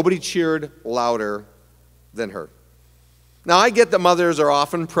 Nobody cheered louder than her. Now, I get that mothers are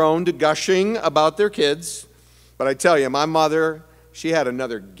often prone to gushing about their kids, but I tell you, my mother, she had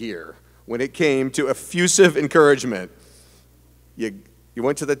another gear when it came to effusive encouragement. You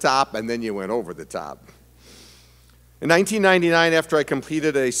went to the top, and then you went over the top. In 1999, after I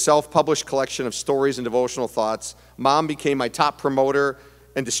completed a self-published collection of stories and devotional thoughts, Mom became my top promoter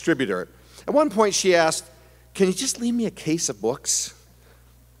and distributor. At one point, she asked, "Can you just leave me a case of books?"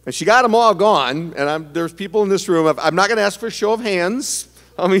 And she got them all gone, and there's people in this room. I'm not going to ask for a show of hands.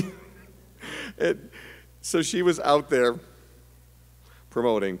 I mean, so she was out there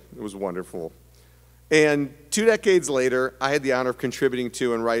promoting. It was wonderful. And 2 decades later, I had the honor of contributing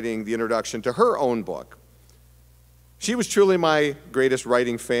to and writing the introduction to her own book. She was truly my greatest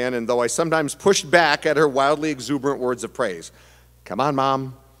writing fan, and though I sometimes pushed back at her wildly exuberant words of praise, "Come on,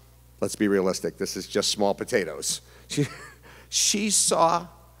 Mom, let's be realistic. This is just small potatoes." She saw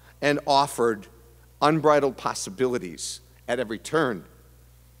and offered unbridled possibilities at every turn.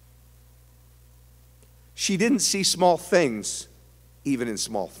 She didn't see small things, even in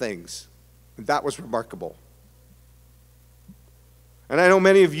small things. And that was remarkable. And I know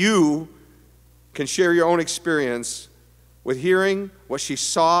many of you can share your own experience with hearing what she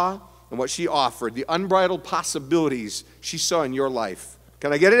saw and what she offered, the unbridled possibilities she saw in your life.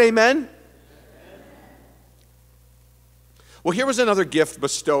 Can I get an amen? Well, here was another gift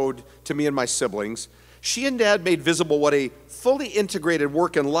bestowed to me and my siblings. She and Dad made visible what a fully integrated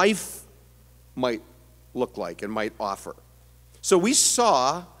work and life might look like and might offer. So we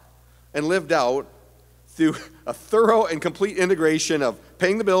saw and lived out through a thorough and complete integration of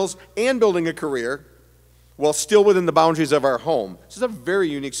paying the bills and building a career while still within the boundaries of our home. This is a very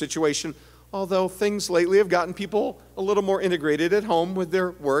unique situation, although things lately have gotten people a little more integrated at home with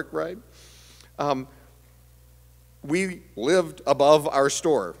their work, right? We lived above our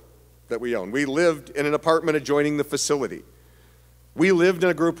store that we own. We lived in an apartment adjoining the facility. We lived in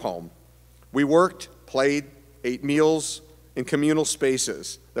a group home. We worked, played, ate meals in communal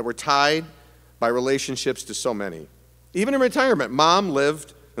spaces that were tied by relationships to so many. Even in retirement, Mom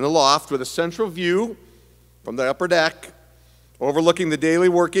lived in a loft with a central view from the upper deck, overlooking the daily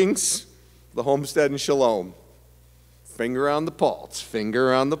workings of the Homestead and Shalom. Finger on the pulse,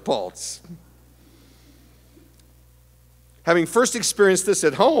 finger on the pulse. Having first experienced this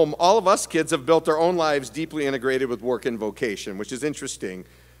at home, all of us kids have built our own lives deeply integrated with work and vocation, which is interesting.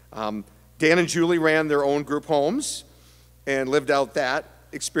 Dan and Julie ran their own group homes and lived out that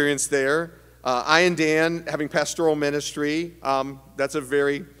experience there. I and Dan having pastoral ministry, that's a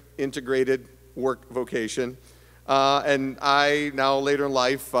very integrated work vocation. And I now later in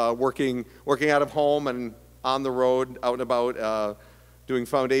life working out of home and on the road, out and about, doing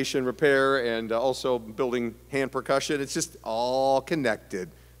foundation repair and also building hand percussion. It's just all connected.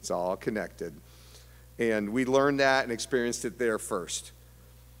 It's all connected. And we learned that and experienced it there first.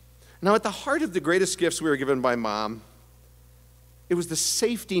 Now, at the heart of the greatest gifts we were given by Mom, it was the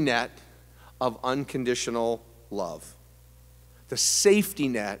safety net of unconditional love. The safety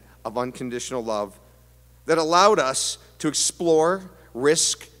net of unconditional love that allowed us to explore,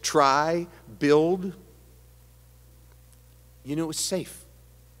 risk, try, build. You knew it was safe.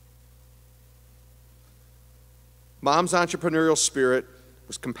 Mom's entrepreneurial spirit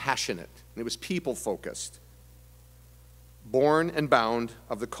was compassionate, and it was people-focused. Born and bound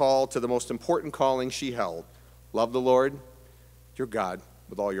of the call to the most important calling she held, love the Lord, your God,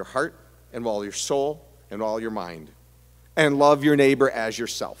 with all your heart and all your soul and all your mind, and love your neighbor as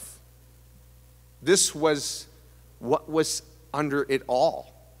yourself. This was what was under it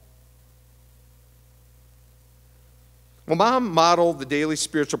all. Well, Mom modeled the daily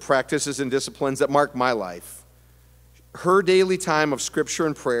spiritual practices and disciplines that marked my life. Her daily time of scripture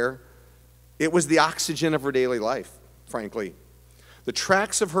and prayer, it was the oxygen of her daily life, frankly. The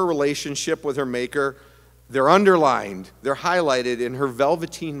tracks of her relationship with her Maker, they're underlined, they're highlighted in her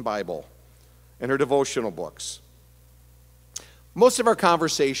velveteen Bible and her devotional books. Most of our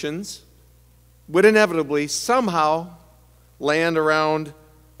conversations would inevitably somehow land around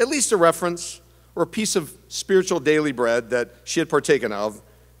at least a reference or a piece of spiritual daily bread that she had partaken of.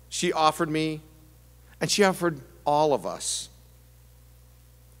 She offered me, and she offered all of us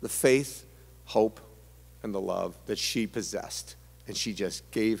the faith, hope, and the love that she possessed, and she just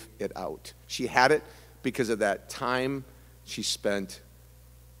gave it out. She had it because of that time she spent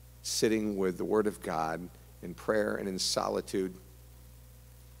sitting with the Word of God in prayer and in solitude.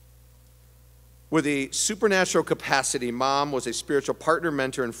 With a supernatural capacity, Mom was a spiritual partner,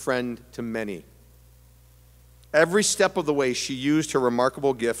 mentor, and friend to many. Every step of the way, she used her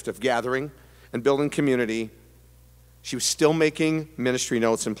remarkable gift of gathering and building community. She was still making ministry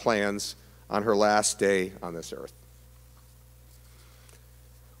notes and plans on her last day on this earth.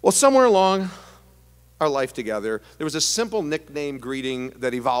 Well, somewhere along our life together, there was a simple nickname greeting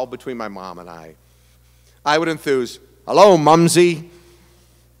that evolved between my mom and I. I would enthuse, "Hello, Mumsy."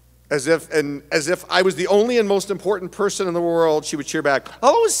 As if I was the only and most important person in the world, she would cheer back,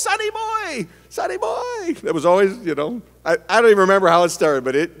 "Oh, Sonny boy, Sonny boy." That was always, I don't even remember how it started,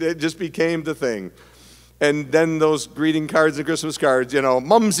 but it just became the thing. And then those greeting cards and Christmas cards,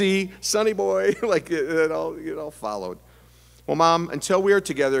 Mumsy, Sonny boy, like it all followed. Well, Mom, until we are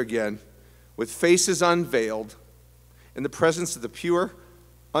together again, with faces unveiled, in the presence of the pure,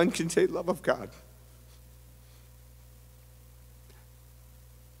 uncontained love of God,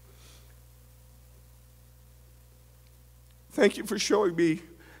 thank you for showing me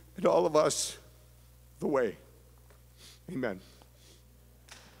and all of us the way. Amen.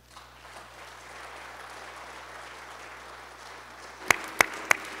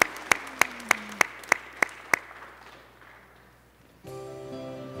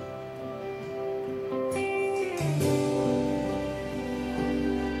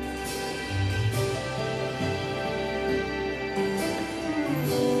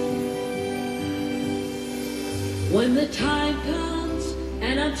 When the time comes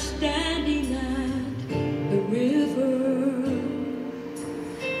and I'm standing at the river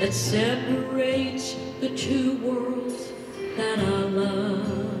that separates the two worlds that I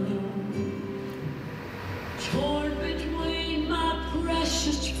love, torn between my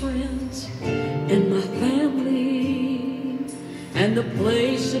precious friends and my family, and the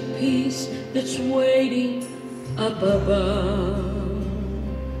place of peace that's waiting up above.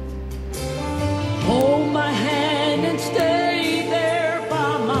 Hold my hand and stay there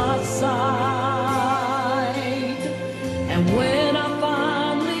by my side. And when I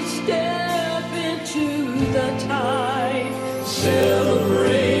finally step into the tide,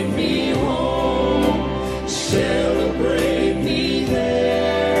 celebrate me home, celebrate me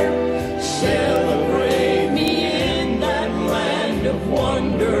there, celebrate me in that land of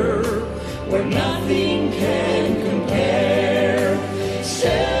wonder where nothing can compare.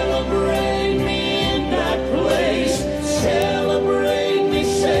 Celebrate me in that place, celebrate me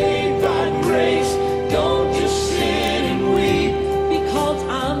saved by grace. Don't just sit and weep because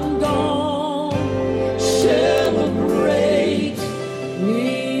I'm gone. Celebrate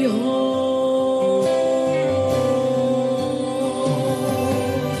me home.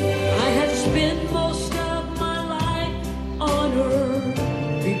 I have spent most of my life on earth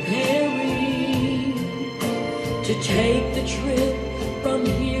preparing to take the trip from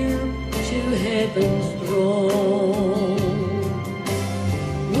here to heaven's throne,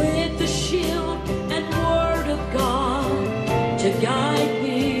 with the shield and word of God to guide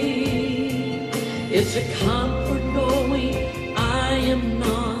me. It's a comfort knowing I am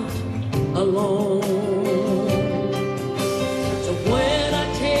not alone. So when I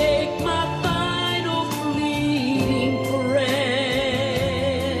take my final fleeting breath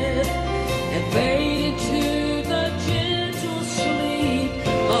and fade into the gentle sleep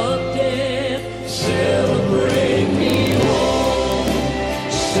of death, celebrate me home,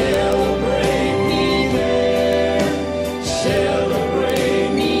 celebrate me there, celebrate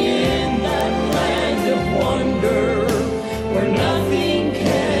me in that land of wonder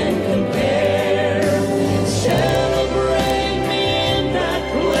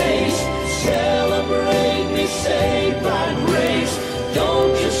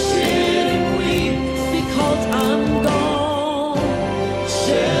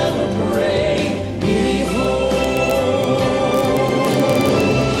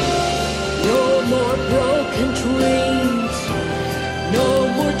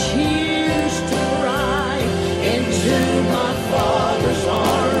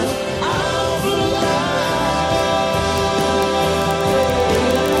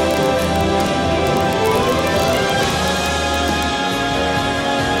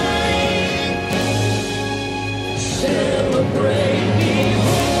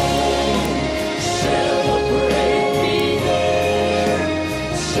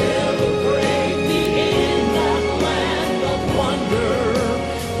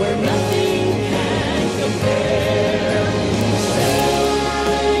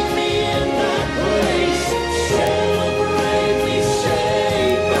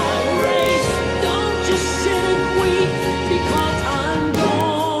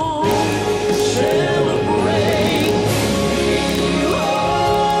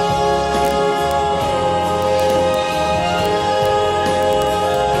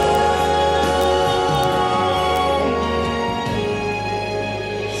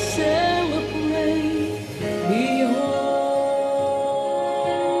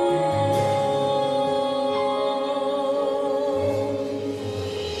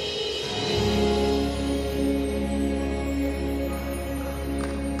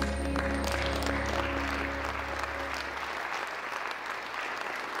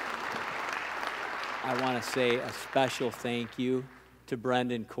say a special thank you to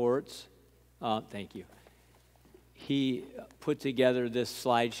Brendan Courts. Thank you. He put together this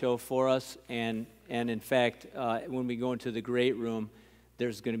slideshow for us, and in fact, when we go into the great room,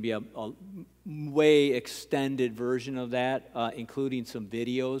 there's going to be a way extended version of that, including some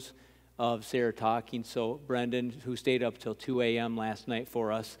videos of Sarah talking. So Brendan, who stayed up till 2 a.m. last night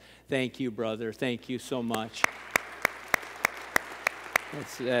for us, thank you, brother. Thank you so much.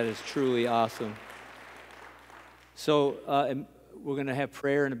 That is truly awesome. So we're going to have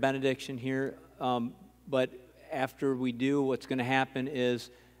prayer and a benediction here, but after we do, what's going to happen is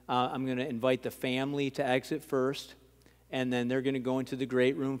I'm going to invite the family to exit first, and then they're going to go into the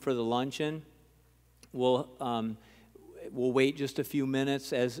great room for the luncheon. We'll wait just a few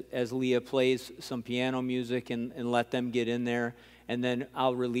minutes as Leah plays some piano music and let them get in there, and then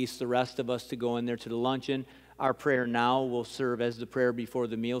I'll release the rest of us to go in there to the luncheon. Our prayer now will serve as the prayer before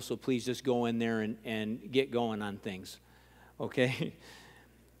the meal, so please just go in there and get going on things, okay?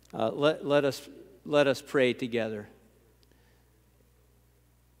 Let us pray together.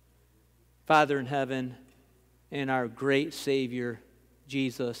 Father in heaven, and our great Savior,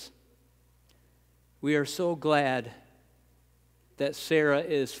 Jesus, we are so glad that Sarah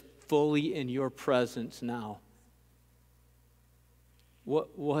is fully in your presence now.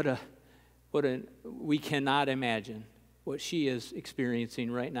 We cannot imagine what she is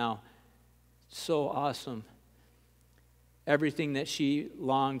experiencing right now. So awesome. Everything that she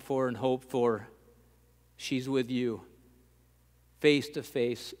longed for and hoped for, she's with you, face to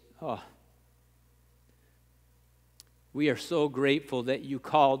face. Oh. We are so grateful that you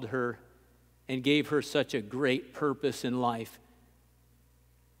called her and gave her such a great purpose in life,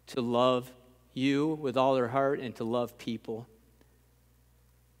 to love you with all her heart and to love people.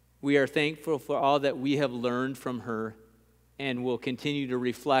 We are thankful for all that we have learned from her and will continue to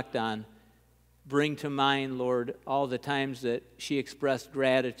reflect on. Bring to mind, Lord, all the times that she expressed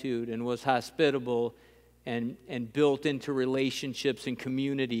gratitude and was hospitable and built into relationships and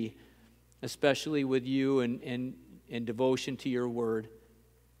community, especially with you and devotion to your word.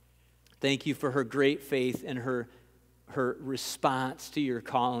 Thank you for her great faith and her response to your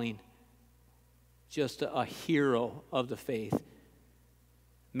calling. Just a hero of the faith.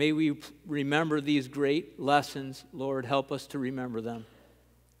 May we remember these great lessons, Lord. Help us to remember them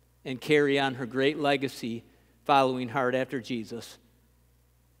and carry on her great legacy following hard after Jesus.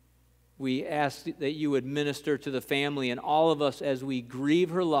 We ask that you would minister to the family and all of us as we grieve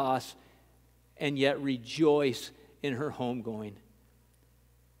her loss and yet rejoice in her homegoing.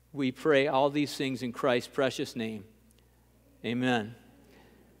 We pray all these things in Christ's precious name. Amen.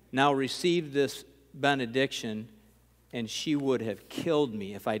 Now receive this benediction, and she would have killed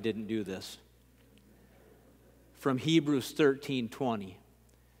me if I didn't do this. From Hebrews 13:20.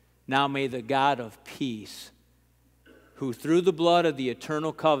 Now may the God of peace, who through the blood of the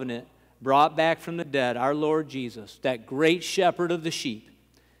eternal covenant brought back from the dead our Lord Jesus, that great shepherd of the sheep,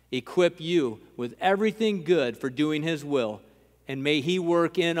 equip you with everything good for doing his will, and may he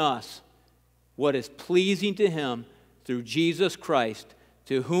work in us what is pleasing to him through Jesus Christ,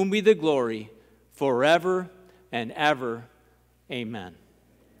 to whom be the glory forever and ever. Amen.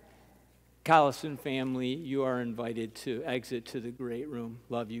 Collison family, you are invited to exit to the great room.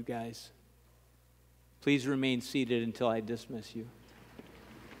 Love you guys. Please remain seated until I dismiss you.